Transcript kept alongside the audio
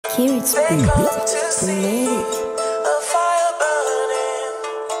Here it's They been come to see a fire burning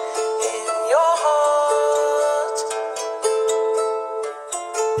in your heart.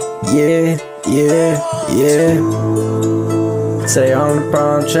 Yeah, yeah, yeah. Say I'm the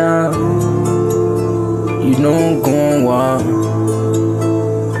problem child. You know I'm going wild.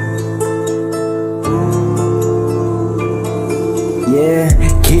 Yeah,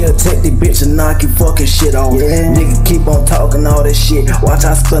 kill, take the bitch and knock your fucking shit off. Yeah. Nigga keep on talking all that shit. Watch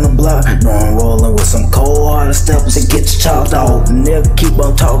I spin a block. Know I'm rolling with some cold hard steppers to get you chopped off. Nigga keep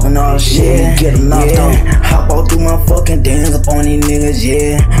on talking all that shit. Yeah. Get them knocked off. Hop out through my fucking dance up on these niggas,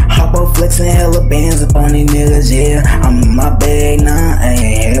 yeah. Hop out flexing hella bands up on these niggas, yeah. I'm in my bag now, I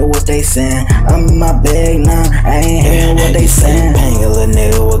ain't hear what they saying. I'm in my bag now, I ain't hear what they saying. Bang, a little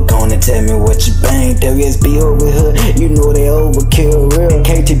nigga, what gonna tell me what you bang? WSB over here, you know they overkill real.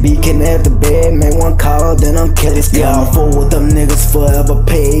 KTB can have the bad man, one call, then I'm killing still. I'm full with them niggas forever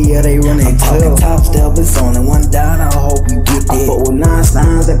pay, yeah, they running clear. Top step, it's only one down, I hope you get that. I fuck with 9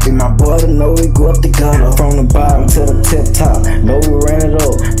 signs, that be my brother, know we grew up together. From the bottom to the tip top, know we ran it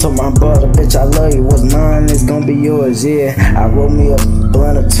up. Told my brother, bitch, I love you, what's mine, it's gonna be yours, yeah. I wrote me a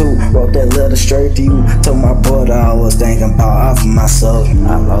blunt or two, wrote that letter straight to you. Told my brother I was thinking about off of myself.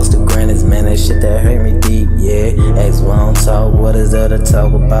 I lost the grannies, man, that shit that hurt me deep, yeah. Ask why I don't talk, what is there to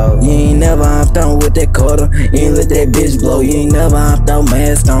talk about? You ain't never hopped on with that quarter, you ain't let that bitch blow. You ain't never hopped on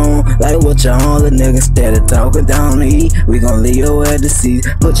mask on, like what your only nigga steady talking down to eat. We gon' leave your ass deceased,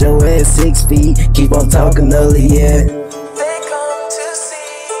 put your ass 6 feet, keep on talking ugly, yeah. They come to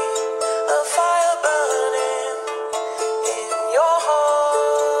see a fire burning in your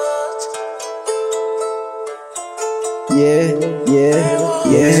heart. Yeah, yeah,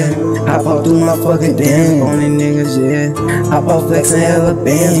 yeah. Hop out through my fucking dance on these niggas, yeah. Hop out flexing hella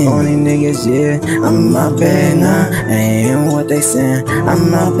bands on these niggas, yeah. I'm in my bag now, I ain't hearing what they saying. I'm in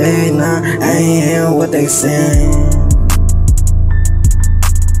my bag now, I ain't hearing what they saying.